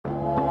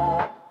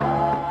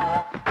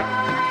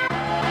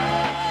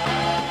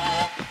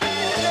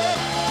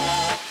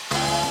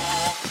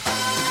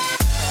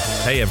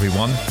Hey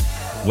everyone,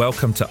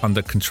 welcome to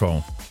Under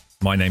Control.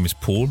 My name is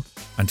Paul,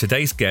 and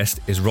today's guest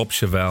is Rob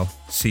Shavell,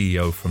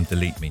 CEO from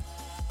DeleteMe.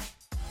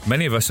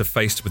 Many of us are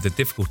faced with the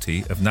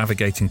difficulty of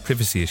navigating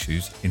privacy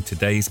issues in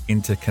today's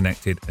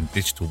interconnected and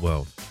digital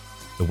world.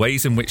 The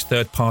ways in which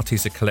third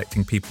parties are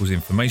collecting people's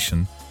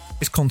information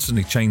is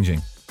constantly changing.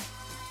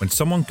 When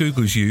someone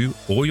Googles you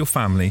or your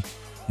family,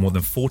 more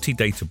than 40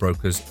 data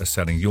brokers are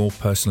selling your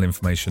personal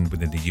information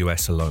within the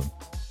US alone.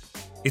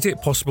 Is it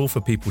possible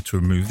for people to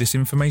remove this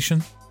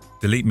information?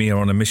 DeleteMe are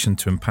on a mission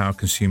to empower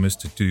consumers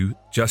to do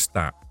just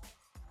that.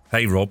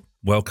 Hey Rob,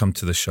 welcome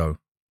to the show.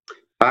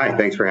 Hi,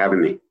 thanks for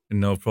having me.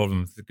 No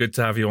problem. It's good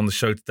to have you on the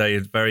show today.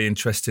 A very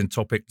interesting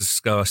topic to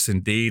discuss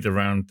indeed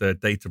around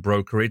data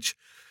brokerage.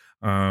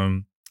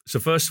 So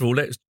first of all,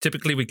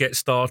 typically we get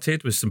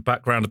started with some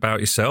background about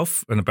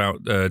yourself and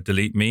about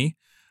DeleteMe.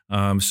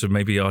 So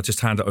maybe I'll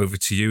just hand it over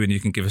to you and you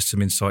can give us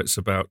some insights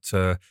about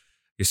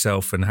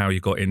yourself and how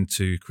you got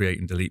into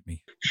creating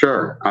DeleteMe.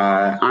 Sure.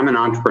 I'm an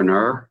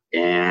entrepreneur,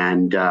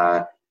 and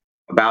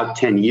about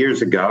 10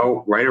 years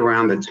ago, right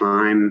around the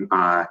time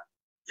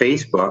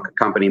Facebook, a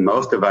company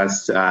most of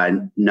us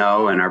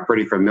know and are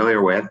pretty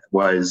familiar with,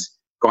 was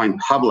going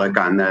public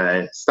on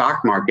the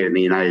stock market in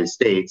the United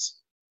States,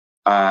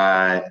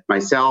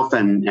 myself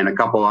and a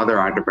couple other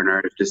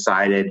entrepreneurs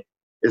decided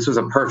this was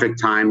a perfect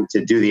time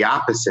to do the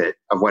opposite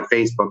of what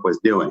Facebook was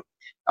doing,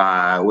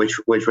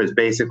 which was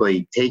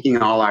basically taking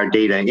all our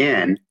data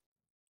in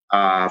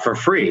for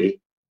free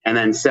and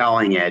then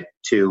selling it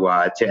to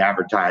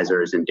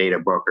advertisers and data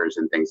brokers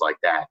and things like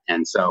that.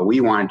 And so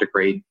we wanted to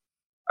create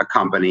a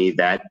company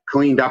that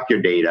cleaned up your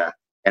data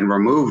and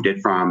removed it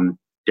from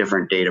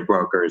different data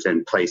brokers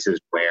and places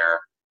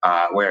where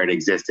it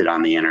existed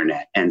on the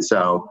internet. And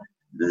so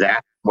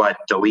that's what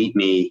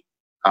DeleteMe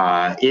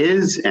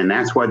is, and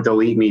that's what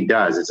DeleteMe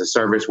does. It's a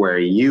service where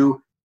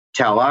you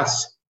tell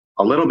us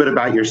a little bit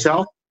about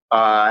yourself,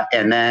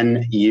 and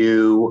then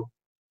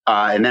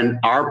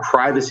our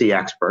privacy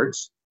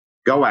experts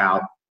go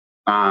out,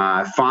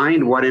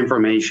 find what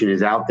information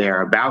is out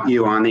there about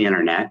you on the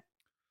internet,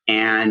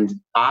 and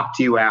opt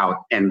you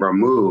out and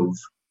remove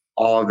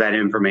all of that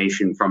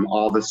information from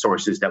all the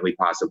sources that we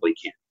possibly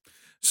can.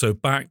 So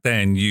back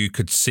then, you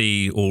could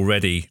see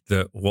already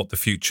what the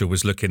future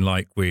was looking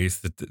like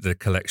with the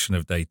collection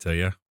of data,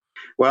 yeah?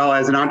 Well,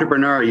 as an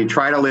entrepreneur, you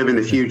try to live in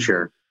the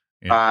future,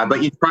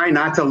 but you try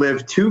not to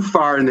live too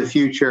far in the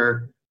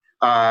future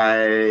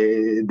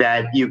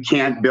that you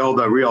can't build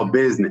a real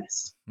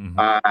business.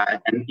 Mm-hmm.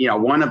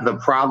 And one of the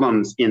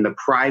problems in the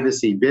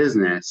privacy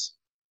business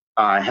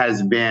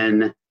has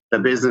been the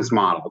business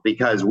model,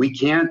 because we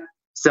can't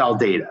sell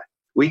data.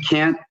 We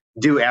can't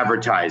do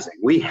advertising.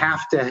 We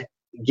have to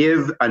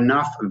give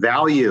enough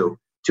value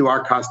to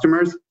our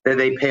customers that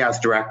they pay us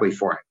directly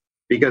for it,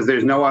 because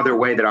there's no other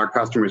way that our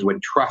customers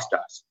would trust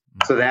us.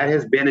 So that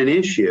has been an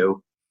issue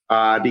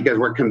because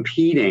we're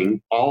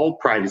competing. All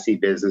privacy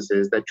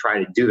businesses that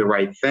try to do the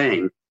right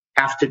thing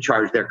have to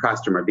charge their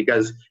customer,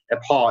 because,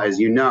 Paul, as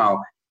you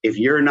know, if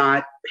you're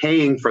not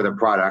paying for the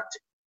product,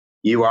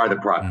 you are the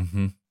product.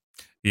 Mm-hmm.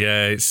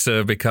 Yeah, it's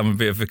become a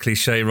bit of a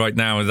cliche right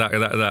now,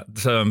 that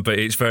term, but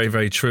it's very,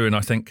 very true. And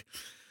I think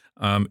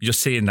you're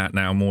seeing that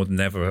now more than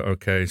ever.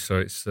 Okay, so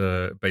it's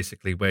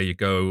basically where you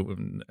go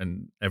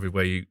and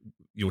everywhere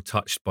you're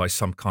touched by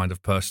some kind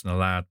of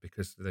personal ad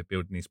because they're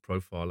building this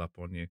profile up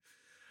on you.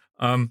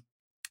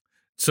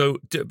 So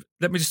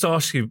let me just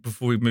ask you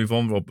before we move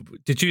on, Rob,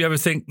 did you ever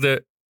think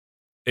that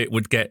it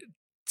would get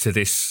to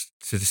the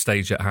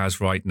stage it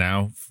has right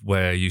now,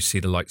 where you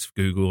see the likes of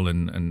Google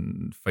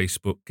and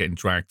Facebook getting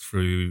dragged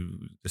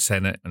through the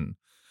Senate and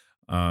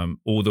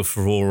all the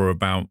furore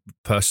about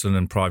personal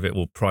and private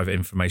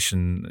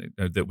information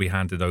that we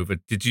handed over?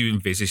 Did you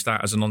envisage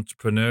that as an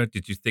entrepreneur?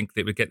 Did you think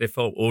that it would get there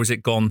far, or has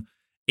it gone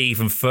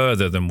even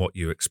further than what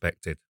you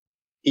expected?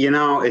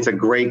 It's a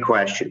great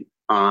question.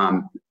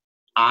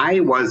 I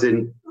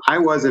wasn't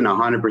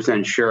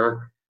 100%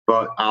 sure,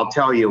 but I'll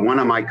tell you, one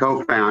of my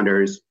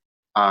co-founders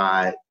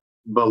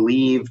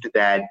believed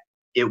that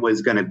it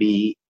was going to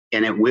be,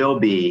 and it will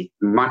be,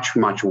 much,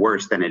 much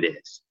worse than it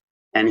is.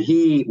 And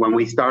when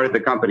we started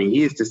the company, he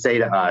used to say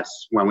to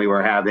us when we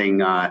were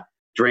having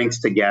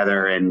drinks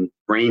together and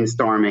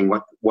brainstorming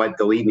what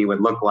DeleteMe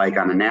would look like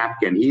on a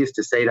napkin, he used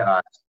to say to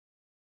us,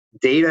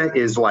 data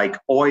is like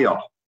oil.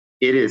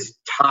 It is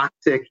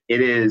toxic. It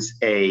is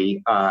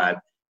a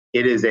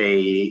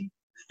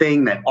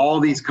thing that all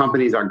these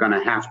companies are going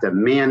to have to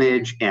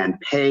manage and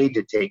pay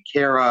to take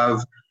care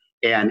of.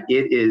 And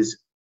it is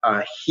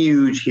a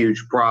huge,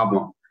 huge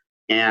problem.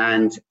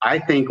 And I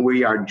think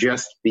we are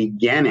just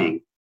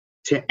beginning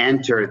to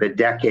enter the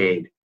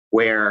decade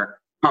where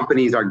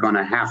companies are going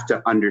to have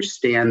to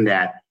understand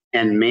that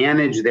and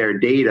manage their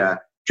data,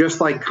 just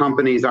like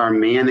companies are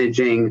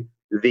managing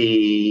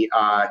the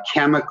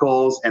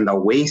chemicals and the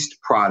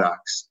waste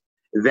products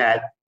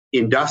that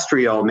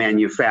industrial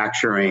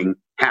manufacturing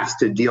has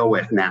to deal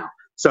with now.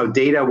 So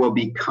data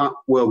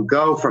will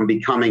go from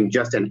becoming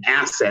just an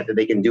asset that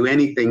they can do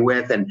anything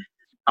with and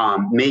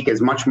make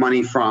as much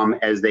money from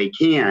as they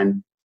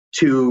can,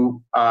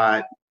 to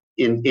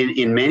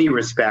in many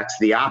respects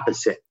the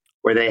opposite,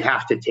 where they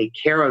have to take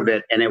care of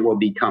it and it will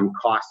become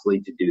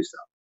costly to do so.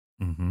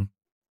 Mm-hmm.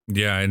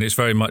 Yeah, and it's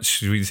very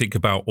much, when you think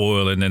about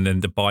oil and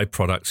then the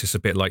byproducts, it's a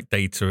bit like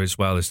data as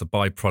well. It's the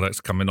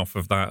byproducts coming off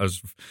of that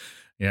as,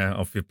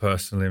 off your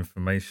personal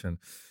information.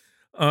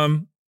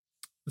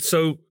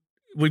 So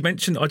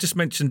I just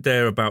mentioned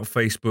there about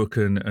Facebook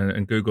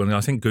and Google, and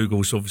I think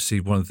Google's obviously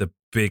one of the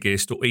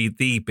biggest, or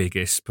the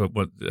biggest,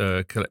 but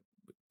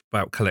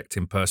about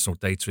collecting personal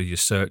data, your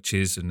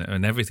searches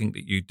and everything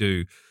that you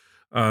do.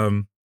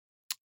 So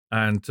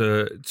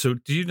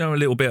do you know a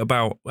little bit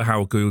about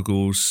how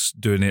Google's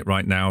doing it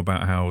right now,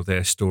 about how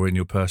they're storing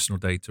your personal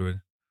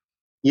data?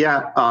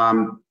 Yeah,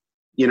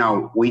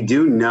 we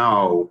do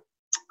know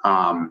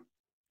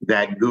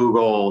that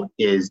Google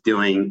is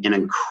doing an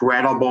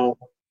incredible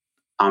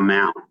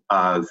amount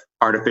of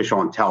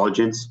artificial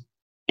intelligence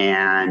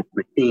and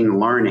machine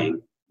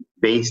learning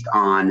based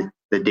on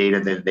the data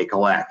that they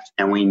collect.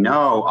 And we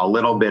know a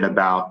little bit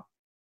about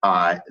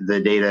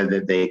the data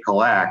that they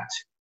collect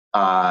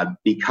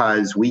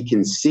because we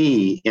can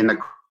see in the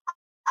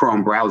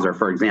Chrome browser,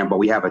 for example,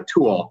 we have a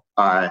tool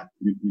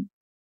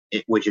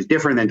which is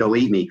different than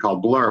DeleteMe,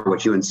 called Blur,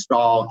 which you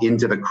install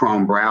into the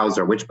Chrome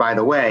browser, which, by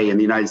the way, in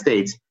the United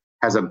States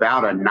has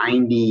about a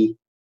 93%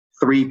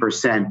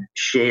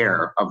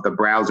 share of the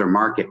browser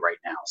market right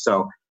now.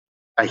 So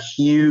a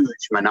huge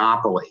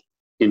monopoly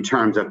in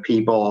terms of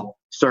people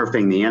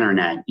surfing the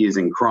internet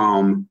using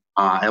Chrome,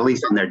 at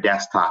least on their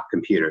desktop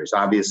computers.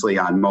 Obviously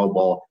on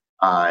mobile,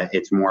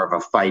 it's more of a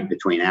fight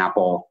between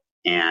Apple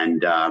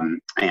and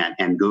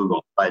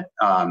Google. But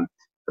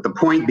the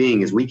point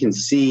being is we can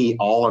see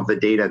all of the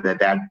data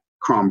that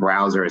Chrome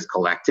browser is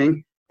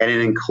collecting, and it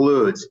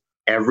includes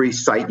every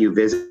site you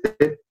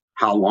visit,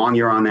 how long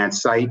you're on that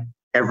site,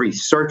 every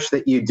search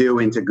that you do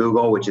into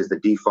Google, which is the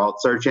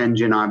default search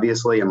engine,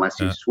 obviously, unless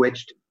you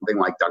switch to something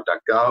like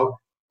DuckDuckGo,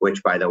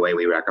 which, by the way,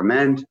 we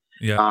recommend.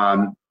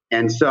 Yeah.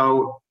 And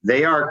so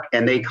they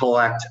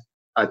collect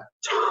a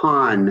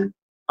ton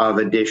of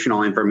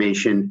additional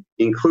information,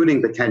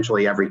 including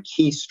potentially every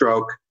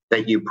keystroke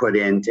that you put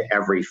into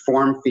every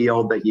form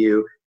field that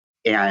you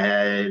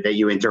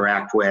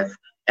interact with,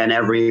 and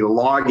every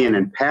login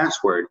and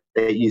password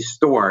that you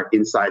store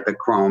inside the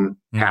Chrome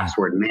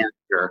password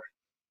manager,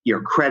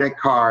 your credit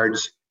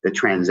cards, the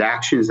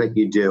transactions that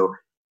you do.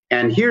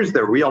 And here's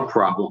the real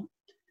problem.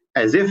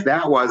 As if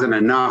that wasn't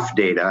enough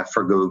data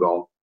for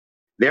Google,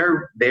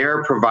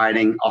 they're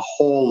providing a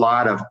whole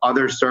lot of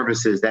other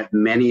services that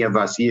many of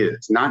us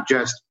use, not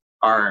just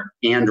our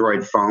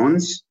Android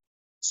phones.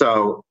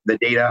 So the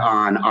data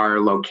on our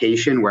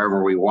location,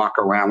 wherever we walk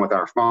around with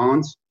our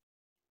phones,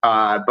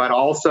 but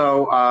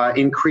also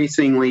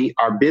increasingly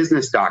our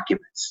business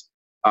documents.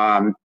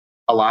 A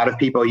lot of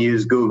people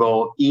use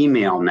Google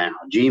email now,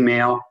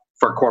 Gmail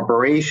for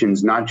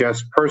corporations, not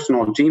just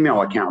personal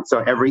Gmail accounts. So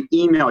every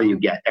email you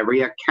get,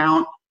 every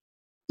account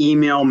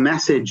email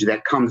message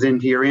that comes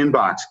into your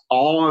inbox,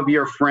 all of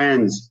your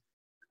friends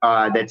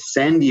that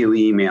send you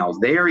emails,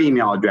 their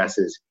email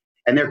addresses,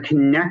 and they're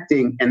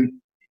connecting. And,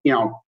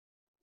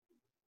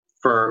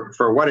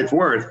 for what it's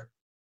worth,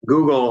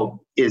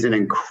 Google is an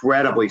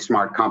incredibly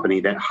smart company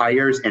that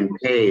hires and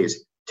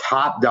pays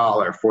top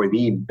dollar for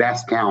the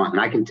best talent. And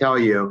I can tell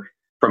you,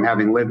 from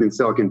having lived in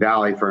Silicon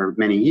Valley for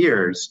many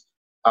years,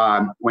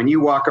 when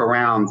you walk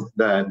around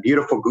the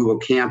beautiful Google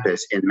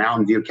campus in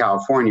Mountain View,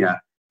 California,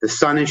 the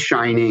sun is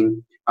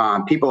shining.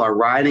 People are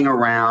riding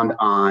around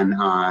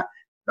on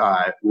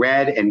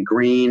red and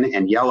green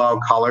and yellow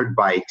colored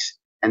bikes.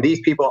 And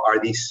these people are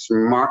these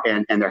smart,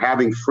 and they're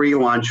having free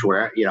lunch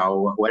where,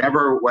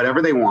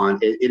 whatever they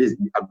want. It is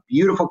a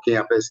beautiful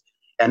campus,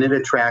 and it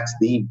attracts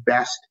the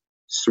best,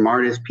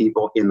 smartest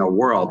people in the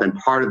world. And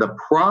part of the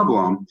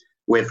problem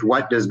with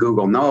what does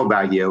Google know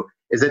about you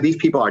is that these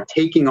people are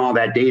taking all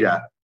that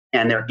data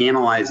and they're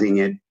analyzing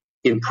it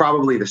in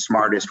probably the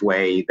smartest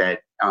way that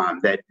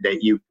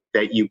you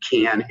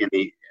can,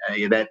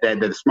 that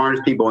the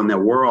smartest people in the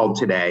world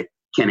today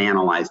can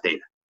analyze data.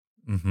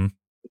 Mm-hmm.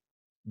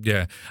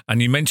 Yeah,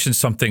 and you mentioned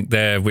something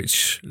there,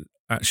 which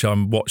actually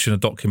I'm watching a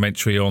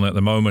documentary on at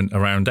the moment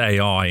around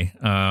AI,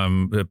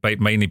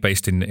 mainly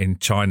based in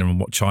China, and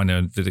what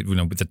China,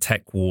 with the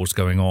tech wars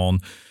going on,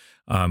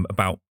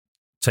 about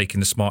taking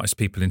the smartest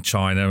people in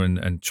China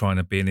and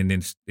China being in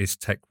this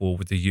tech war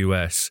with the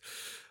US.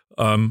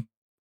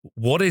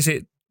 What is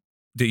it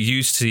that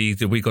you see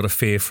that we got to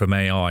fear from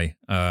AI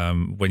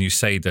when you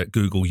say that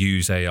Google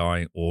use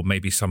AI, or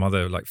maybe some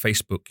other, like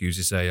Facebook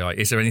uses AI?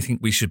 Is there anything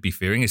we should be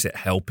fearing? Is it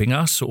helping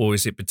us, or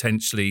is it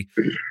potentially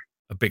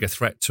a bigger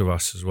threat to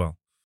us as well?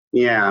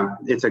 Yeah,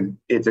 it's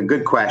a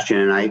good question.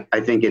 And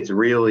I think it's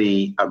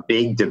really a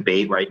big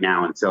debate right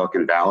now in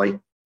Silicon Valley.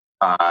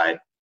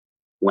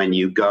 When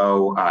you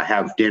go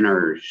have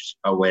dinners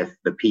with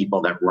the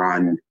people that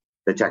run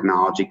the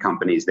technology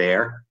companies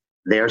there,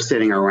 they're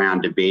sitting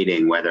around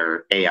debating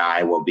whether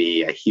AI will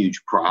be a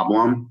huge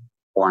problem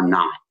or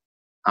not.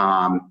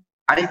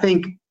 I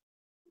think,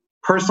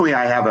 personally,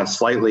 I have a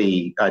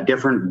slightly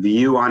different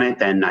view on it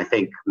than I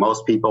think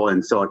most people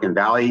in Silicon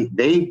Valley.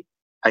 They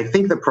I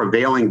think the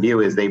prevailing view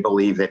is they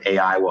believe that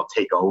AI will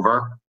take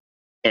over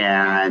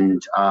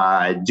and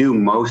do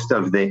most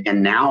of the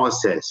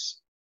analysis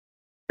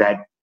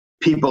that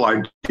people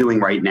are doing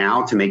right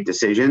now to make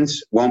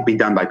decisions won't be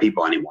done by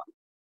people anymore.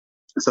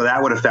 So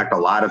that would affect a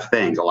lot of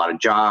things, a lot of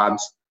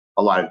jobs,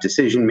 a lot of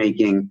decision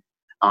making,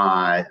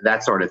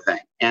 that sort of thing.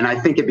 And I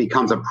think it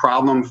becomes a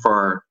problem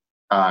for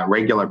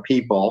regular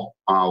people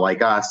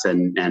like us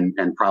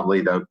and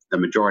probably the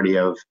majority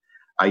of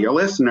your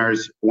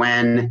listeners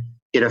when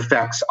it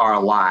affects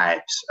our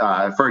lives.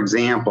 For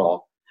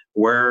example,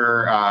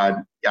 we're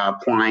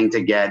applying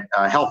to get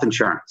health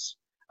insurance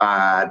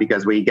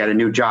because we get a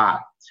new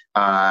job.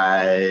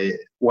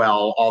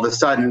 Well, all of a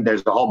sudden,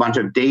 there's a whole bunch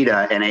of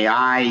data and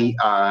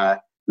AI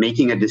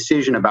making a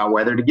decision about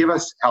whether to give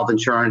us health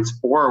insurance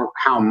or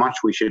how much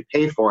we should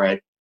pay for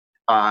it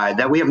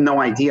that we have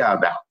no idea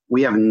about.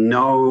 We've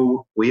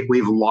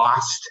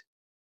lost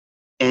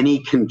any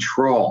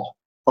control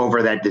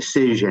over that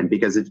decision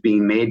because it's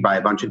being made by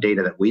a bunch of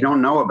data that we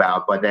don't know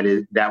about, but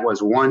that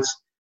was once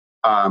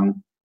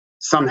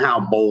somehow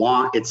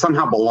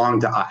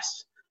belonged to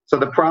us. So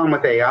the problem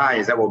with AI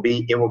is that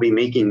it will be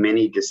making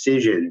many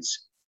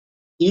decisions,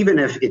 even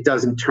if it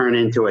doesn't turn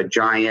into a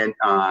giant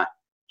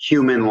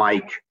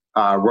human-like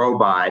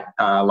robot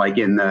like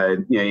in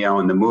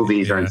the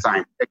movies or in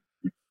science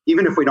fiction.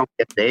 Even if we don't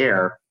get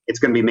there, it's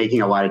going to be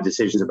making a lot of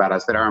decisions about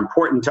us that are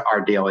important to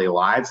our daily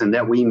lives and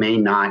that we may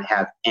not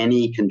have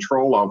any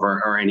control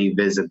over or any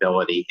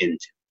visibility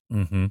into.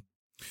 Mm-hmm.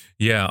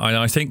 Yeah,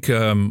 I think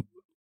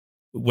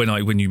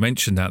when you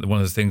mentioned that,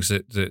 one of the things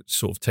that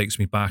sort of takes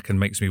me back and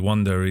makes me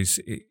wonder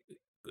is,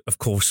 of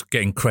course,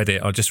 getting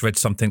credit. I just read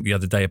something the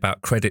other day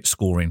about credit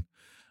scoring,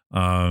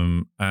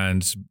 and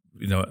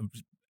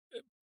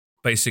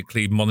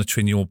basically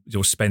monitoring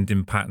your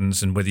spending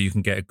patterns and whether you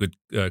can get a good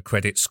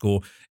credit score,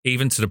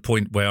 even to the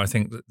point where I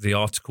think that the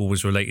article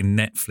was relating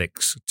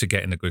Netflix to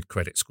getting a good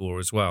credit score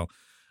as well.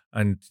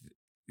 And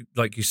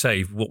like you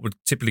say, what would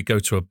typically go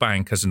to a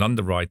bank as an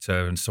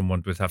underwriter and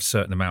someone would have a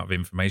certain amount of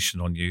information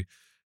on you,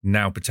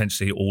 now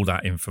potentially all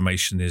that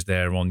information is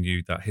there on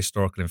you, that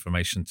historical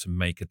information, to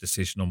make a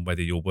decision on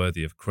whether you're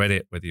worthy of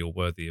credit, whether you're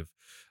worthy of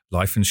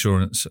life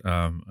insurance.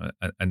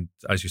 And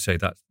as you say,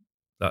 that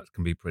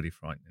can be pretty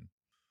frightening.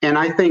 And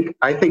I think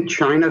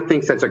China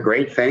thinks that's a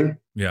great thing.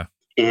 Yeah.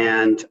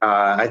 And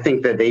I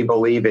think that they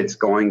believe it's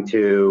going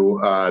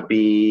to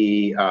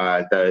be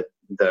the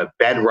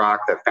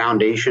bedrock, the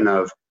foundation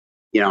of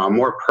a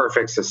more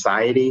perfect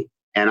society.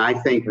 And I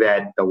think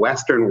that the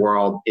Western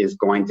world is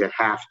going to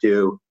have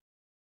to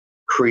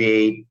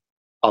create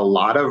a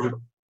lot of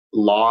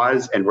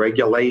laws and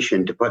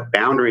regulation to put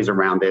boundaries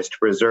around this to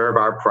preserve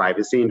our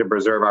privacy and to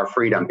preserve our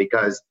freedom,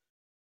 because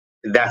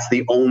that's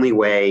the only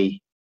way.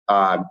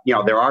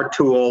 There are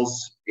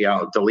tools.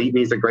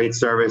 DeleteMe is a great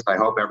service. I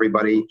hope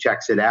everybody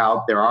checks it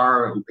out. There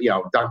are,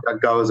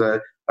 DuckDuckGo is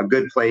a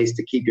good place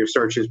to keep your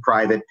searches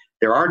private.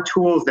 There are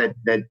tools that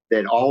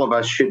all of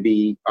us should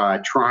be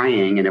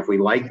trying, and if we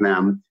like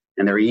them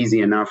and they're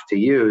easy enough to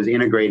use,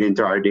 integrate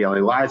into our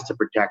daily lives to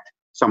protect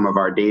some of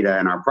our data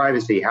and our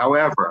privacy.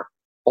 However,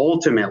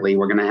 ultimately,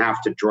 we're going to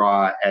have to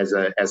draw, as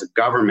a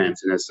government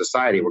and as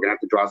society, we're going to have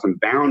to draw some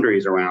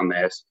boundaries around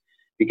this,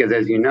 because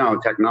as you know,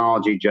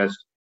 technology just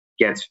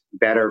gets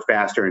better,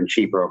 faster, and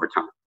cheaper over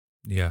time.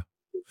 Yeah.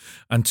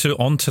 And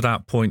on to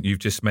that point you've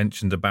just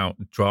mentioned about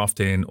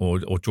drafting or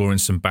drawing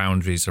some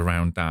boundaries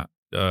around that.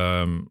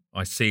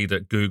 I see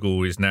that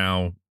Google is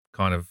now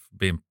kind of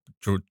being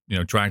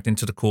dragged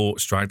into the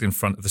courts, dragged in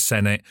front of the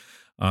Senate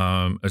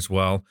as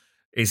well.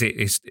 Is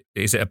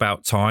it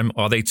about time?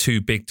 Are they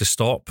too big to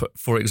stop,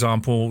 for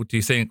example, do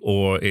you think?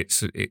 Or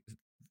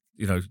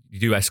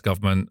US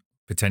government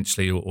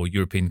potentially or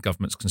European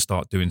governments can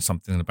start doing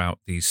something about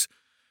these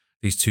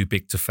too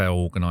big to fail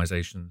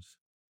organizations?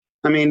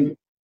 I mean,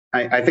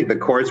 I think the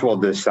courts will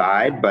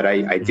decide, but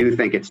I do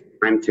think it's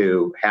time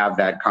to have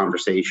that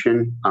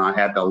conversation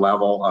at the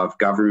level of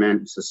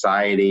government,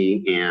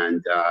 society,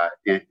 and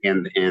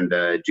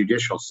the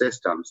judicial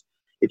systems.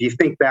 If you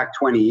think back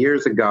 20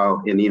 years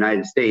ago in the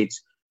United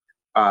States,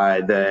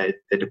 the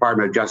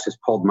Department of Justice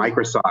pulled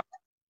Microsoft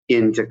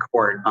into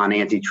court on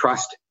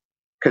antitrust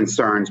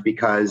concerns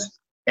because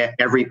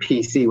every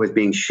PC was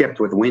being shipped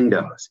with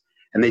Windows.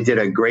 And they did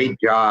a great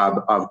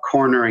job of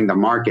cornering the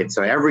market.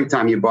 So every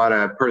time you bought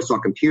a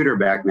personal computer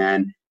back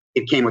then,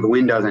 it came with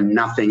Windows and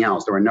nothing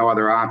else. There were no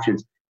other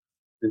options.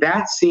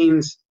 That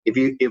seems, if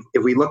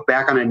we look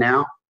back on it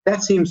now,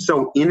 that seems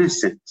so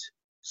innocent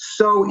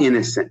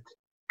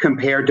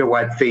compared to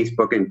what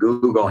Facebook and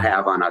Google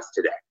have on us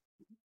today.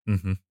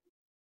 Mm-hmm.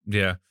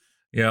 Yeah.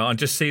 Yeah, I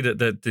just see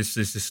that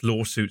this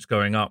lawsuit's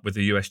going up with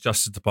the US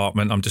Justice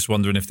Department. I'm just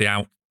wondering if the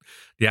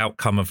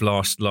outcome of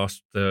last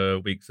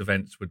week's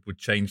events would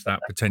change that,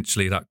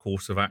 potentially, that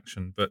course of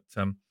action. But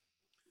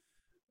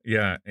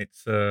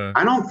it's.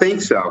 I don't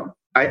think so.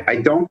 I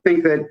don't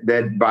think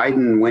that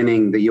Biden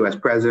winning the U.S.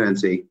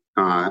 presidency,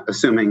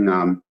 assuming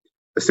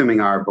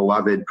our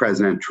beloved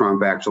President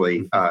Trump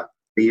actually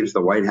leaves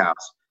the White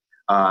House,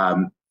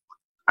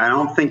 I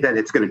don't think that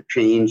it's going to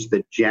change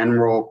the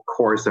general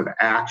course of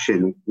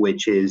action,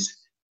 which is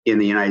in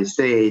the United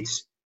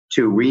States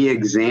to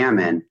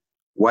re-examine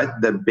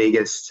what the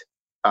biggest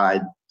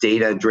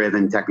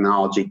data-driven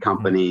technology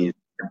companies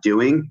are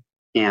doing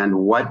and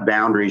what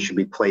boundaries should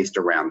be placed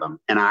around them.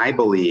 And I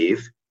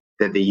believe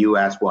that the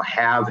U.S. will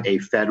have a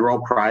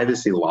federal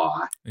privacy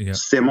law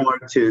similar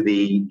to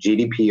the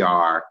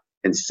GDPR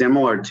and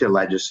similar to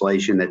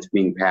legislation that's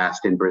being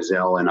passed in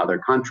Brazil and other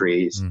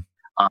countries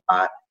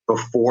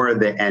before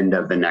the end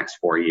of the next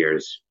 4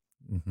 years.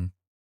 Mm-hmm.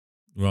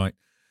 Right.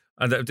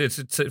 And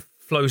it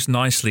flows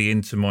nicely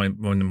into my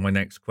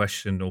next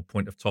question or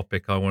point of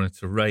topic I wanted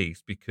to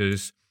raise,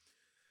 because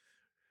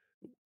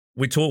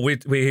we're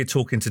here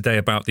talking today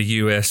about the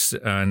US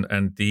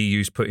and the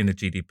EU's putting the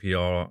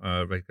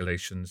GDPR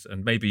regulations,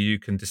 and maybe you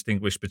can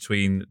distinguish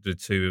between the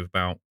two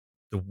about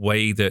the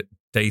way that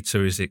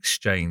data is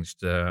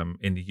exchanged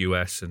in the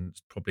US,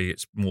 and probably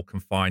it's more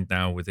confined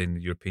now within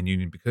the European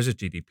Union because of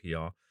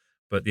GDPR,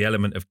 but the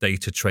element of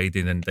data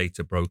trading and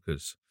data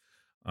brokers.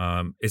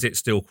 Is it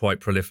still quite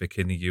prolific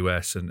in the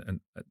US?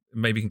 And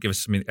maybe you can give us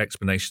some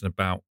explanation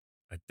about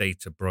a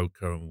data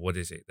broker and what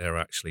is it they're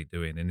actually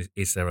doing, and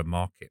is there a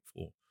market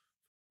for?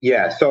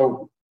 Yeah,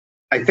 so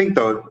I think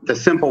the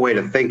simple way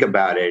to think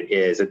about it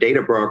is a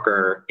data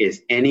broker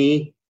is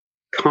any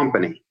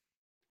company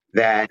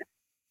that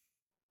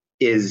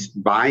is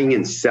buying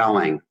and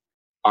selling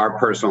our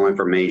personal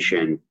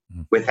information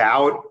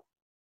without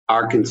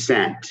our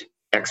consent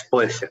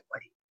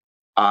explicitly.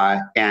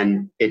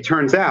 And it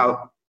turns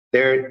out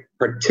they're,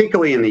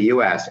 particularly in the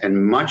US,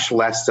 and much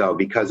less so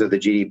because of the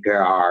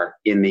GDPR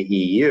in the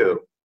EU,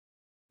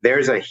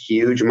 there's a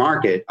huge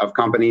market of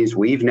companies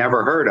we've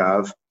never heard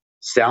of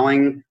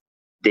selling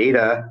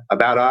data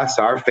about us,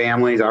 our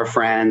families, our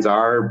friends,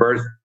 our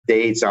birth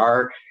dates,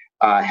 our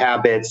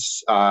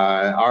habits,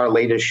 our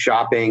latest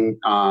shopping.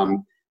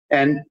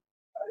 And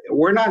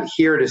we're not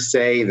here to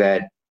say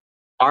that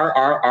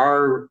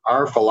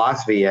our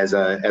philosophy as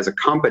a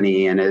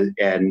company and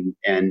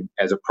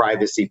as a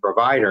privacy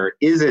provider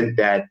isn't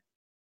that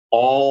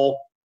all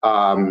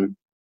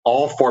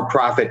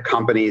for-profit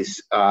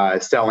companies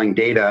selling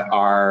data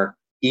are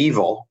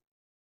evil.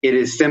 It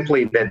is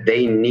simply that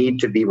they need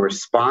to be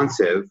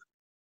responsive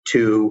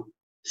to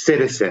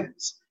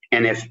citizens.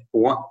 And if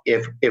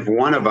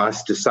one of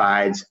us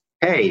decides,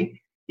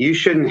 hey, you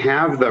shouldn't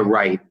have the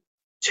right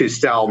to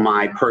sell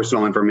my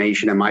personal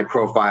information and my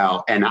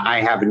profile, and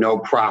I have no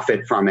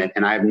profit from it,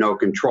 and I have no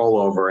control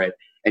over it,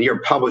 and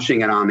you're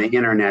publishing it on the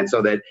internet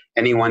so that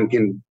anyone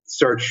can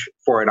search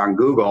for it on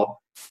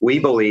Google, we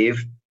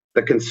believe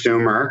the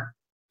consumer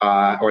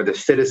or the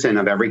citizen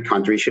of every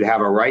country should have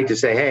a right to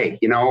say, hey,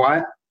 you know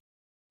what?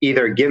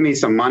 Either give me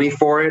some money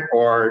for it,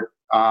 or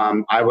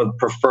I would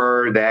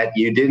prefer that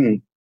you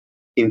didn't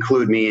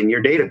include me in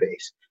your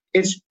database.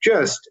 It's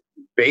just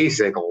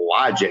basic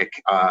logic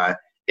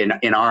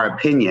in our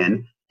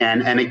opinion.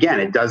 And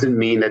again, it doesn't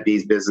mean that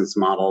these business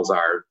models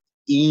are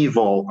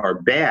evil or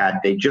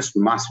bad. They just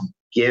must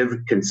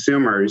give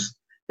consumers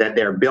that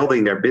they're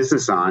building their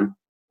business on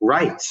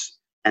rights.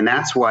 And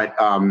that's what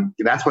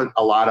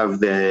a lot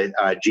of the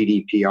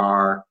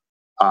GDPR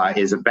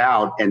is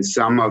about, and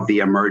some of the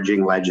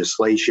emerging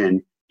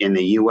legislation in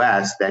the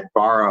U.S. that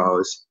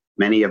borrows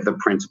many of the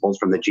principles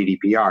from the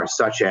GDPR,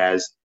 such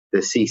as the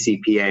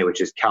CCPA, which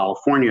is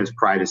California's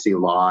privacy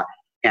law,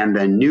 and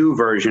the new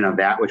version of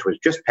that, which was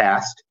just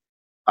passed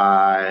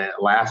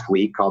last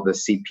week, called the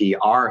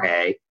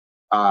CPRA,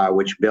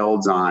 which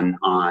builds on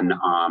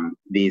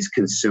these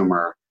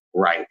consumer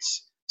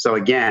rights. So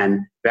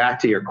again, back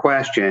to your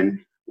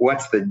question,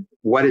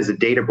 what is a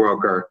data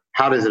broker?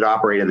 How does it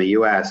operate in the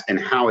US, and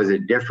how is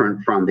it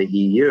different from the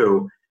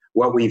EU?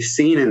 What we've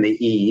seen in the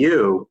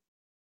EU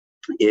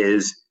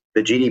is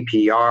the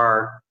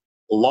GDPR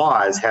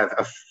laws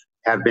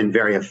have been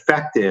very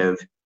effective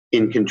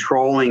in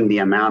controlling the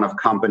amount of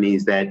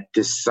companies that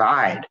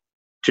decide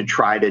to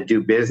try to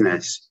do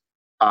business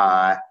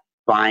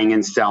buying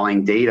and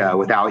selling data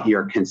without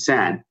your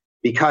consent,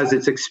 because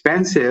it's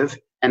expensive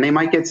and they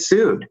might get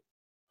sued.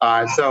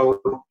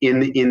 So in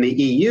the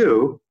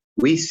EU,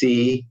 we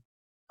see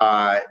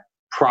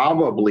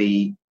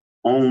probably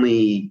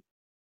only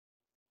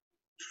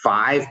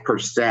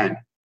 5%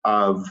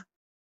 of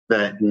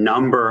the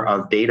number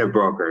of data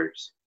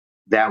brokers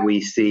that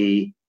we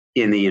see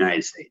in the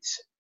United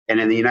States. And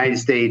in the United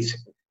States,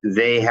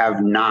 they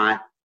have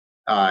not,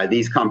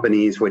 these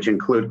companies, which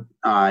include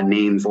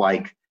names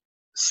like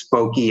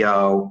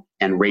Spokio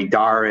and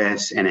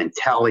Radaris and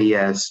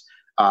Intellius,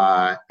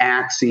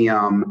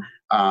 Axiom,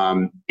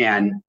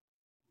 and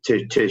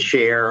to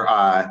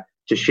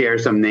share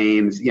some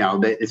names,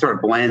 it sort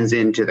of blends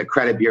into the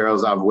credit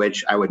bureaus, of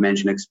which I would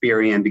mention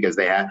Experian, because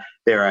they're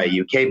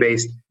a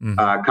UK-based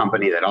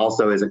company that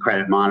also is a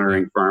credit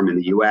monitoring firm in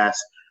the US.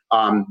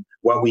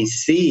 What we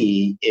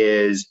see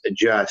is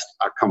just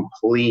a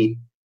complete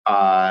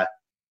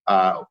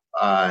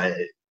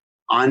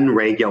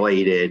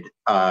unregulated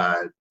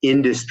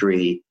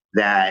industry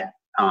that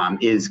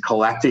is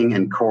collecting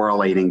and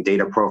correlating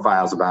data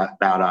profiles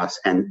about us.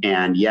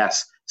 And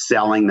yes,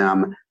 selling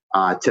them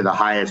to the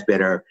highest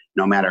bidder,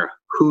 no matter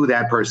who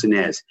that person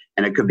is.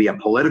 And it could be a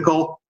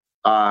political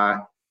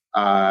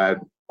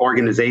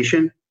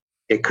organization.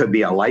 It could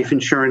be a life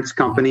insurance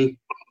company.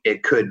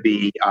 It could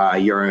be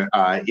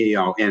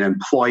an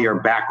employer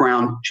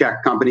background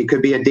check company. It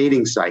could be a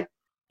dating site.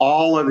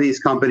 All of these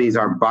companies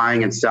are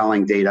buying and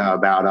selling data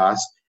about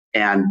us,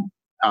 and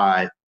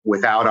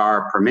without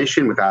our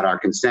permission, without our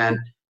consent,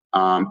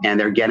 and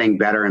they're getting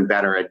better and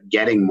better at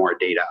getting more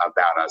data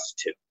about us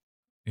too.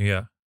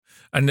 Yeah.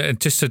 And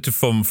just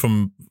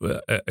from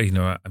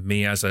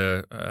me as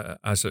a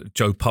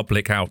Joe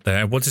Public out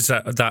there, what does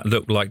that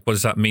look like? What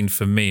does that mean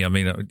for me? I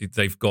mean,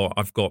 I've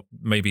got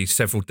maybe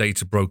several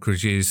data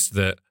brokerages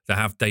that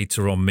have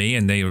data on me,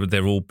 and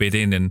they're all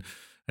bidding and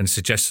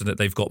suggesting that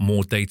they've got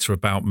more data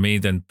about me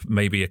than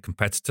maybe a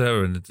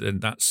competitor, and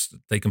that's,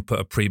 they can put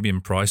a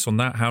premium price on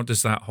that. How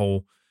does that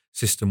whole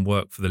system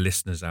work for the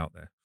listeners out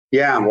there?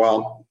 Yeah,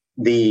 well,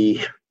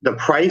 the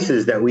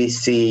prices that we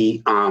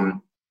see.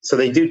 So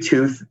they do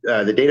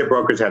the data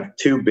brokers have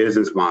two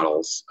business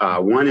models.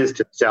 One is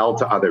to sell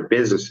to other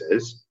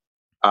businesses,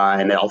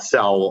 and they'll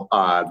sell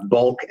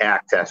bulk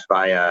access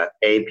via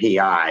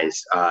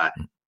APIs,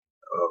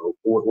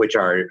 which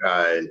are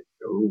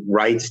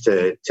rights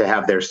to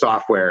have their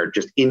software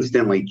just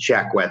instantly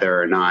check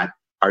whether or not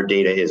our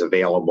data is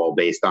available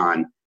based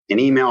on an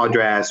email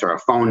address or a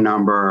phone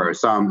number or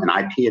an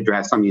IP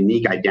address, some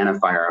unique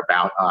identifier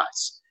about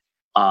us.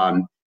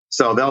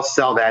 So they'll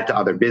sell that to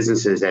other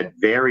businesses at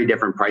very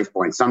different price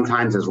points,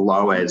 sometimes as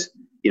low as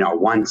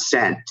 1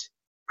 cent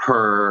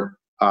per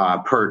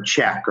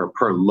check or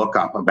per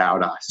lookup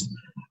about us,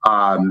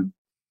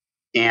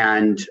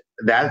 and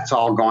that's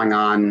all going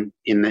on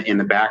in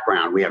the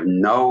background. We have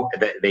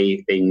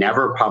they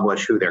never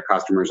publish who their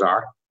customers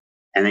are,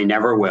 and they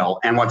never will.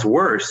 And what's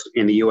worse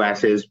in the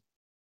U.S. is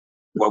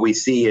what we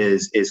see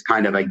is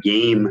kind of a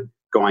game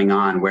going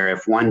on where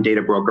if one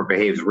data broker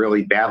behaves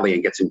really badly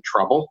and gets in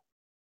trouble,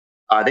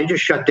 they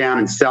just shut down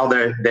and sell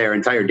their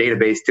entire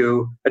database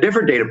to a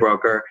different data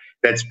broker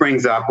that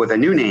springs up with a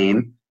new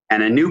name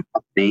and a new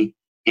company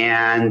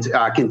and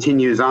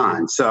continues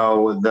on.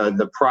 So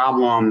the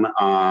problem,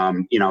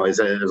 is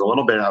a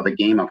little bit of a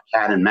game of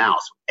cat and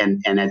mouse.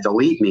 And at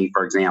DeleteMe,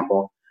 for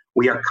example,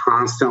 we are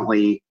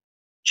constantly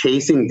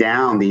chasing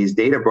down these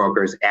data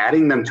brokers,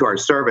 adding them to our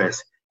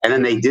service, and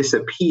then they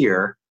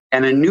disappear,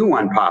 and a new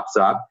one pops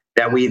up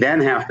that we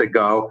then have to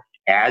go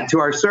add to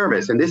our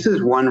service. And this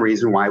is one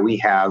reason why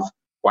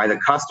the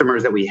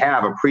customers that we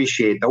have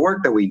appreciate the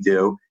work that we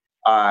do,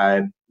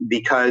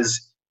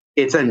 because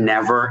it's a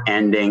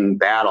never-ending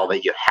battle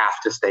that you have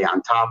to stay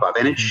on top of,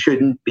 and it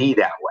shouldn't be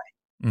that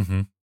way.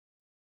 Mm-hmm.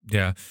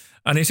 Yeah,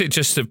 and is it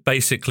just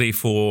basically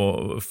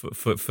for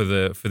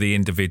the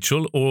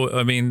individual, or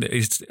I mean,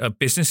 is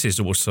business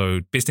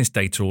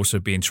data also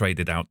being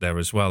traded out there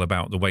as well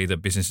about the way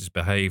that businesses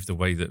behave, the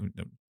way that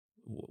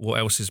what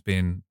else has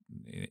been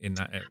in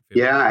that area?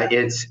 Yeah,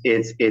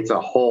 it's a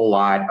whole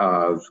lot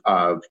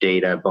of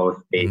data,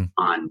 both based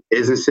on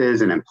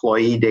businesses and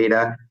employee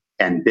data,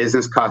 and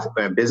business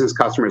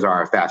customers are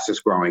our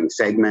fastest growing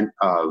segment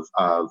of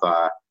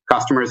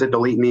customers at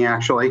DeleteMe,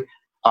 actually.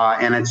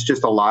 And it's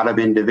just a lot of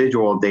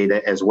individual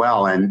data as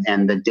well.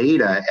 And the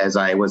data, as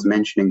I was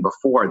mentioning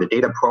before, the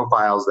data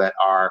profiles that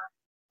are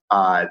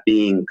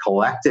being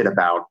collected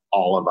about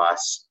all of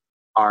us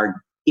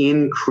are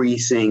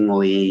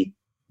increasingly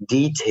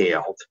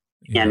detailed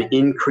and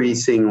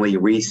increasingly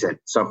recent.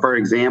 So, for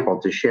example,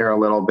 to share a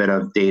little bit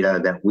of data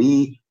that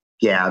we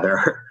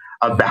gather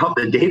about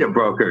the data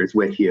brokers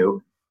with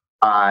you,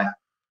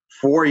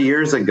 4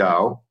 years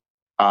ago,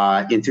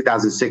 in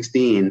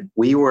 2016,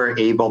 we were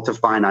able to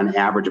find on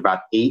average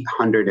about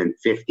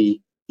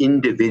 850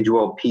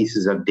 individual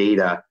pieces of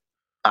data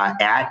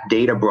at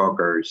data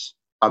brokers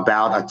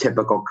about a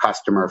typical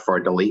customer for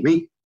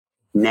DeleteMe.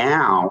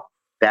 Now,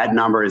 that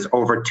number is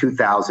over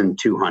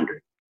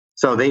 2,200.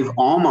 So they've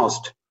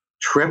almost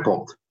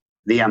tripled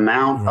the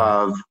amount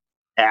of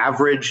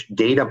average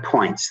data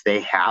points they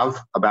have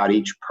about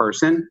each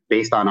person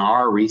based on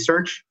our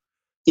research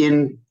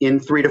in 3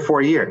 to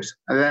 4 years.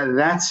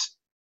 That's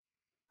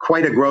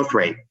quite a growth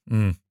rate.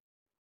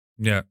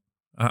 Yeah,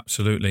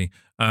 absolutely.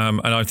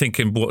 And I think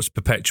in what's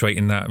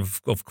perpetuating that,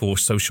 of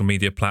course, social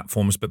media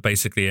platforms, but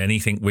basically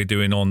anything we're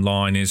doing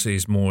online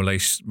is more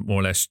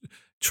or less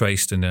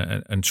traced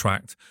and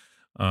tracked.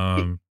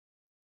 And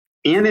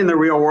in the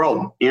real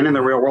world,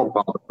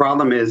 Paul. The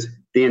problem is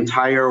the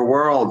entire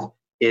world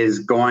is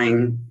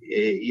getting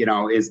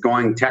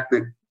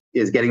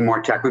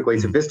more technically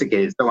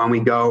sophisticated. So when we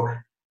go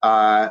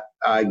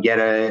get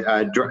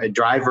a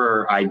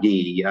driver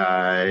ID,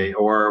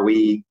 or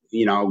we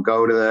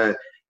go to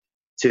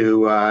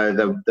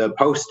the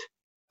post,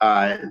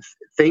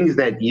 things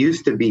that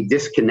used to be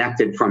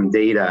disconnected from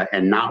data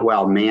and not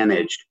well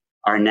managed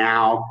are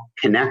now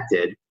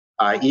connected,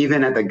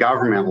 even at the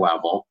government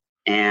level.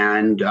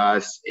 And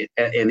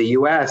in the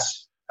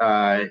U.S.,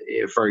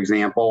 for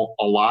example,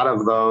 a lot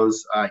of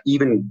those,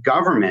 even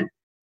government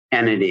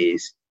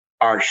entities,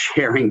 are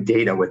sharing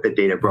data with the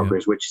data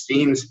brokers, which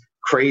seems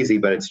crazy,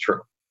 but it's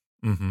true.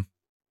 Mm-hmm.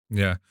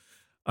 Yeah.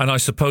 And I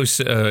suppose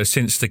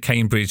since the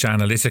Cambridge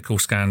Analytical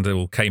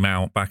scandal came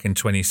out back in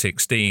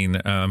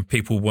 2016,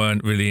 people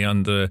weren't really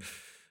under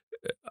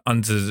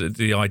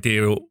the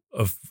idea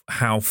of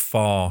how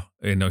far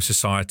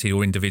society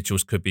or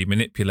individuals could be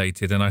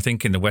manipulated. And I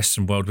think in the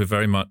Western world we're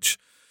very much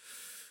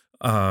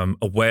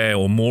aware,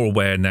 or more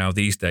aware now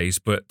these days.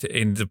 But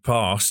in the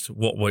past,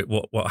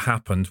 what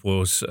happened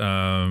was,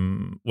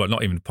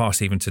 not even the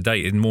past, even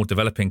today, in more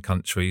developing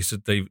countries,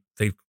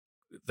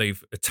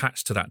 they've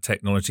attached to that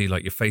technology,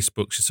 like your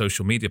Facebooks, your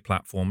social media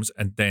platforms,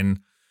 and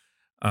then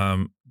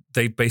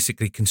they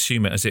basically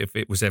consume it as if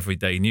it was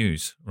everyday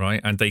news,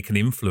 right? And they can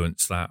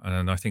influence that.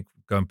 And I think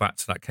going back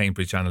to that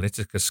Cambridge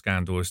Analytica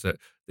scandal is that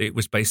it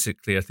was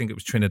basically, I think it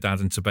was Trinidad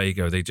and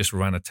Tobago, they just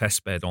ran a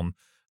test bed on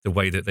the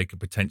way that they could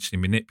potentially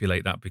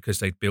manipulate that because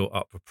they'd built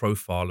up a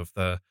profile of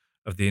the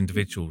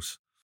individuals.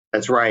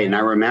 That's right. And I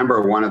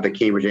remember one of the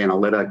Cambridge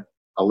Analytica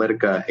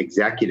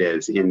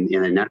executives in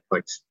a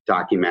Netflix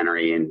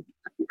documentary, and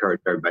I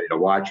encourage everybody to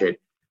watch it.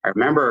 I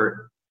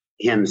remember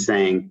him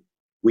saying,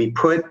 we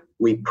put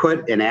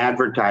an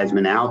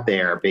advertisement out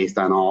there based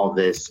on all of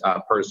this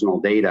personal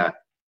data,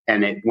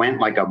 and it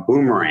went like a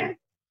boomerang.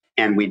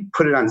 And we'd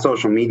put it on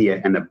social media,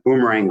 and the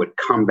boomerang would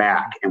come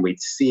back, and we'd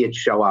see it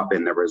show up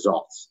in the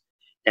results.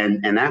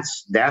 And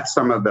that's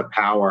some of the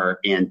power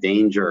and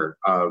danger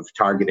of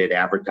targeted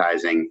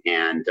advertising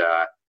and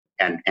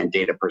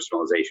data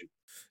personalization.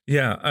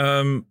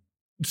 Yeah.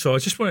 So I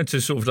just wanted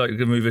to sort of like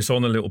move us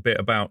on a little bit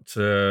about,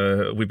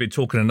 we've been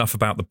talking enough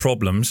about the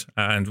problems,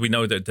 and we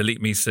know that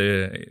DeleteMe's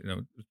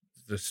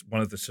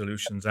one of the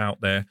solutions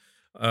out there.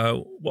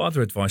 What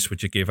other advice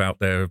would you give out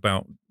there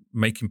about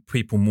making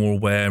people more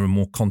aware and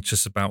more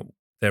conscious about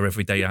their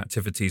everyday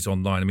activities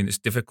online? I mean, it's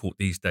difficult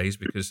these days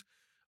because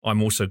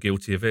I'm also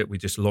guilty of it. We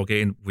just log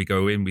in, we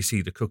go in, we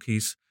see the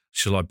cookies.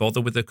 Shall I bother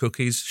with the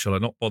cookies? Shall I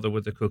not bother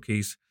with the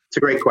cookies? It's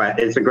a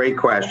great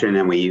question.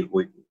 And we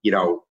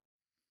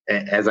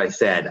as I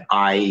said,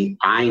 I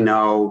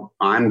know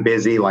I'm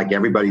busy like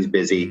everybody's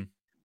busy. Mm-hmm.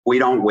 We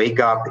don't wake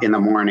up in the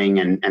morning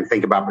and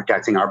think about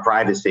protecting our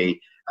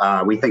privacy.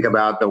 We think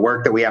about the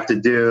work that we have to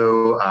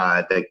do,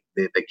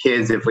 the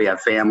kids if we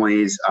have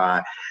families.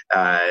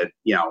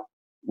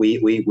 We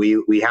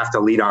have to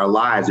lead our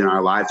lives, and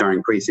our lives are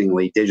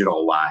increasingly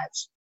digital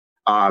lives.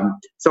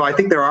 So I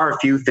think there are a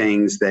few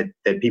things that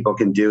people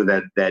can do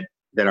that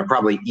are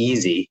probably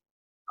easy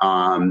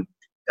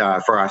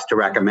for us to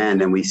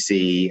recommend, and we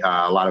see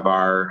a lot of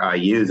our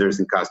users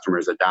and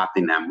customers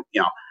adopting them.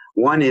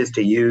 One is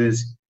to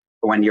use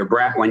when you're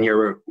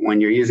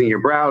using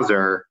your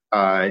browser,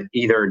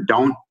 either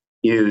don't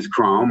use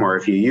Chrome, or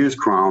if you use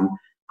Chrome,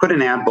 put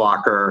an ad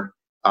blocker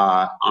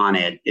on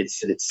it.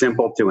 It's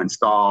simple to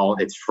install,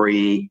 it's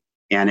free,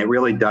 and it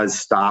really does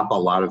stop a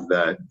lot of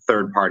the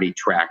third-party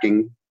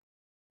tracking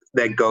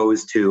that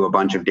goes to a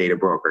bunch of data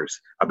brokers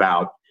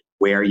about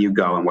where you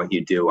go and what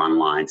you do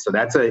online. So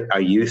that's a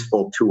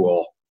useful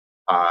tool.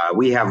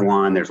 We have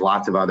one. There's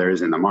lots of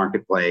others in the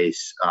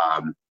marketplace,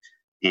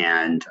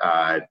 and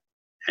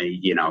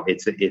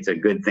it's a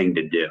good thing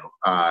to do.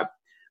 A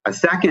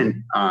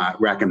second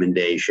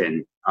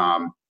recommendation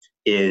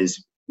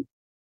is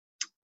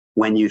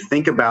when you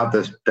think about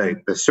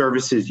the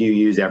services you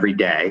use every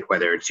day,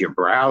 whether it's your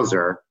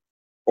browser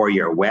or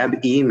your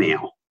web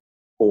email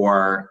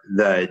or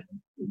the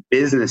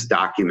business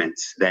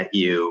documents that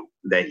you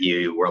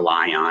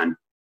rely on,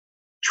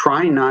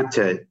 try not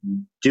to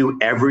do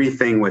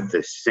everything with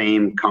the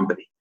same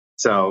company.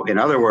 So in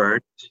other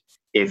words,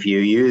 if you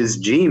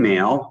use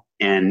Gmail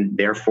and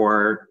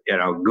therefore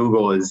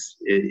Google is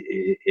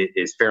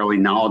fairly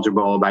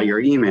knowledgeable about your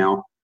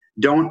email,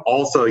 don't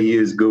also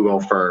use Google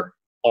for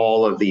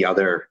all of the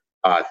other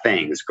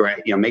things. Great,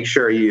 make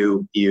sure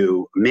you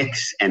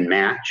mix and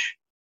match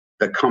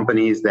the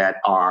companies that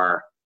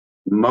are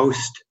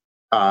most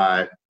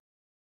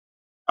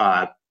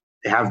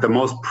have the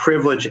most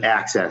privileged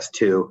access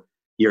to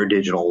your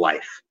digital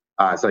life.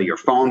 So your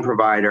phone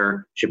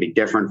provider should be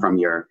different from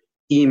your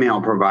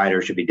email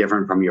provider, should be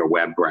different from your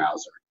web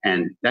browser.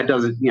 And that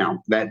doesn't,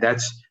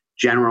 that's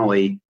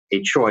generally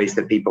a choice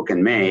that people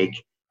can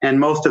make. And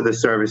most of the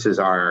services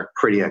are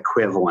pretty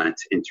equivalent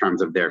in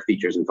terms of their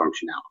features and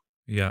functionality.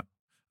 Yeah.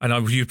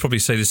 And you'd probably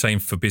say the same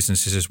for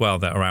businesses as well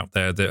that are out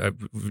there that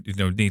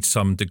need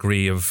some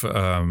degree of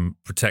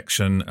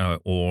protection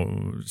or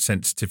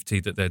sensitivity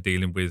that they're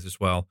dealing with as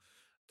well,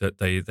 that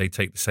they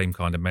take the same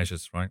kind of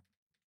measures, right?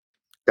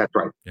 That's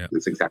right. Yeah.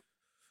 That's exactly.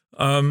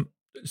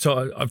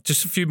 So I've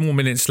just a few more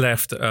minutes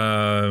left,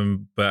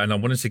 and I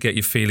wanted to get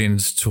your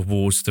feelings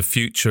towards the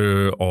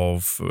future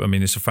of,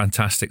 it's a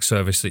fantastic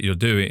service that you're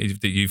doing,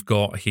 that you've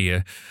got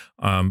here,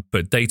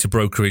 but data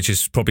brokerage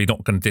is probably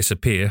not going to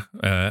disappear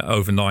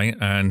overnight,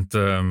 and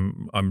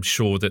I'm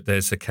sure that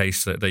there's a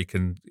case that they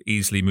can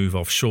easily move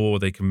offshore,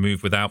 they can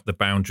move without the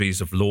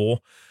boundaries of law,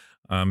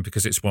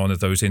 because it's one of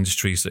those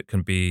industries that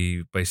can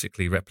be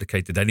basically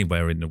replicated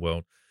anywhere in the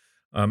world.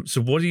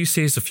 So what do you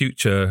see as the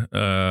future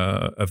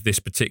of this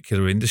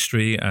particular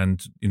industry,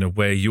 and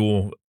where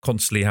you're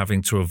constantly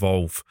having to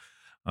evolve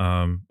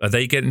Are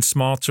they getting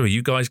smarter? Are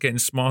you guys getting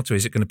smarter?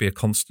 Is it going to be a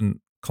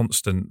constant,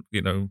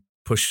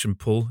 push and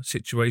pull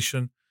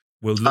situation?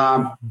 Will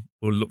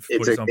look for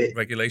example,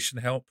 regulation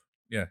help?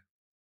 Yeah.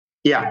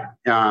 Yeah.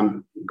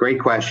 Great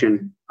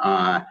question.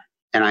 And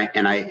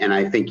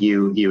I think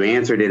you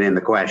answered it in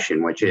the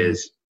question, which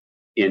is,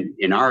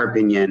 in our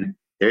opinion,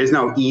 there is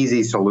no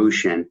easy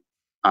solution.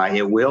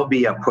 It will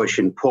be a push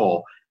and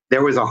pull.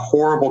 There was a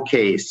horrible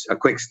case, a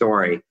quick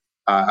story.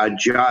 A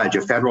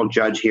federal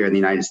judge here in the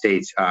United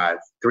States,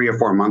 3 or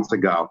 4 months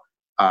ago,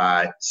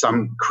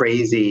 some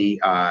crazy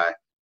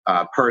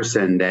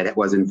person that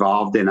was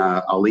involved in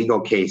a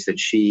legal case that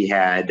she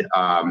had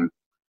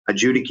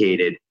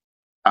adjudicated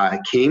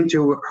came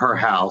to her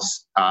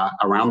house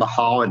around the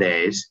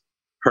holidays.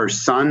 Her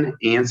son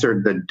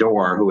answered the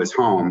door, who was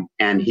home,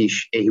 and he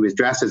was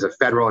dressed as a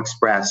Federal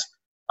Express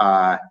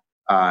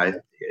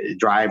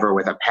driver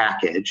with a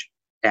package,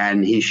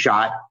 and he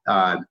shot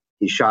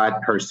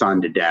her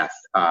son to death.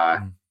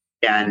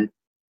 And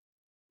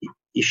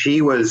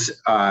she was,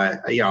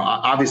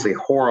 obviously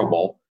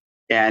horrible,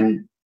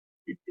 and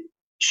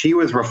she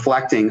was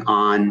reflecting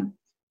on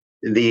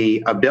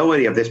the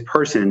ability of this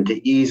person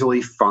to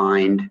easily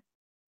find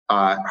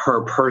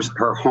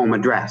her home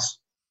address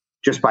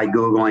just by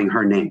Googling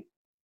her name,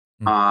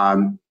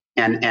 and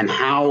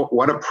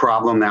what a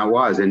problem that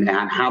was, and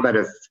how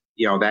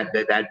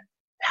that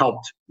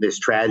helped this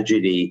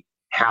tragedy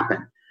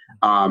happen.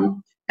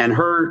 And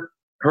her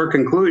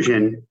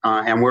conclusion,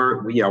 and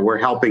we're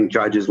helping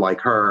judges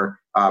like her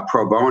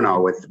pro bono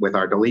with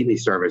our DeleteMe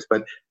service,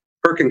 but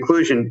her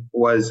conclusion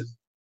was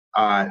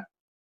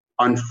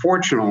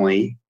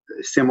unfortunately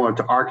similar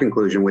to our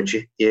conclusion, which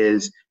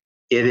is,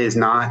 it is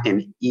not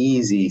an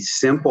easy,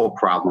 simple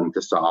problem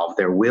to solve.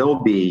 There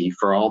will be,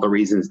 for all the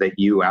reasons that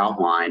you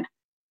outlined,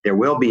 there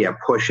will be a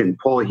push and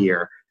pull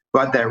here,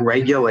 but that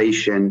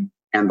regulation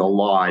and the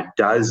law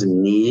does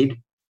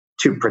need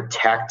to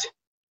protect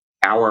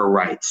our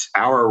rights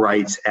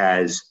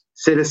as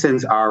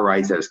citizens, our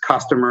rights as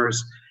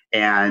customers,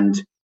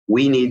 and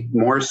we need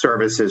more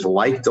services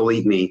like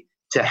DeleteMe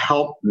to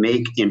help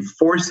make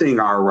enforcing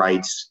our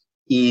rights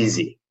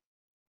easy.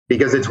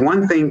 Because it's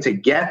one thing to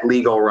get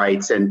legal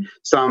rights and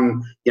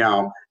some,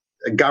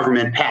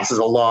 government passes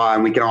a law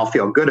and we can all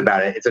feel good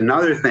about it. It's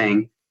another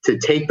thing to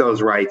take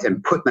those rights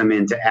and put them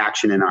into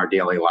action in our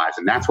daily lives.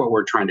 And that's what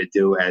we're trying to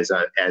do as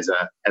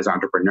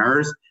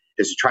entrepreneurs,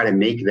 is to try to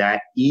make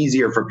that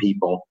easier for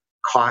people,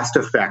 cost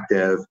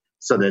effective,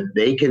 so that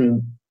they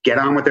can get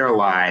on with their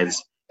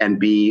lives and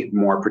be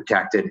more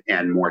protected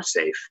and more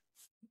safe.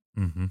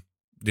 Mm-hmm.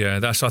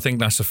 Yeah, I think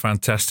that's a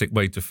fantastic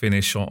way to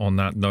finish on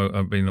that note.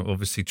 I mean,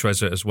 obviously,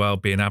 Trezor as well,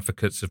 being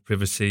advocates of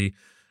privacy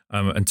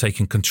and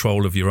taking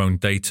control of your own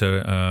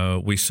data.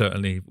 We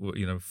certainly,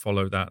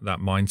 follow that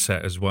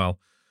mindset as well.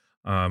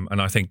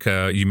 And I think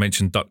you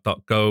mentioned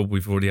DuckDuckGo.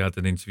 We've already had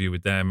an interview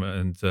with them,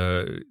 and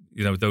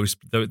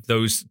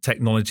those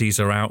technologies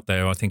are out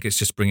there. I think it's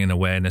just bringing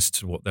awareness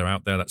to what they're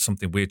out there. That's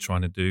something we're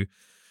trying to do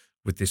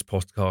with this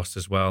podcast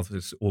as well.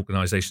 There's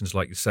organizations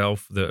like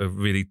yourself that are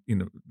really,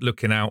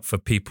 looking out for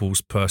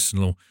people's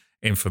personal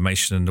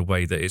information and the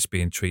way that it's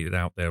being treated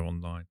out there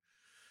online.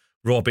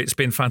 Rob, it's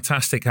been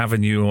fantastic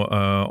having you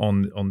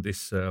on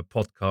this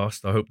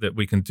podcast. I hope that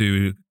we can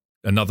do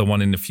another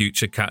one in the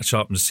future, catch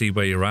up and see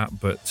where you're at.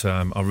 But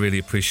I really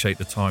appreciate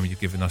the time you've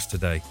given us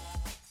today.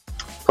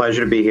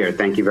 Pleasure to be here.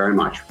 Thank you very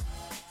much.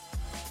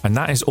 And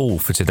that is all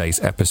for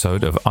today's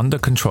episode of Under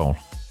Control.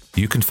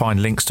 You can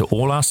find links to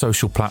all our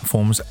social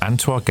platforms and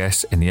to our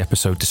guests in the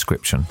episode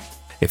description.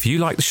 If you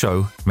like the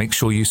show, make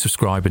sure you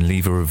subscribe and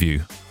leave a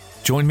review.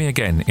 Join me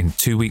again in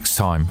 2 weeks'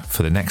 time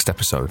for the next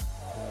episode.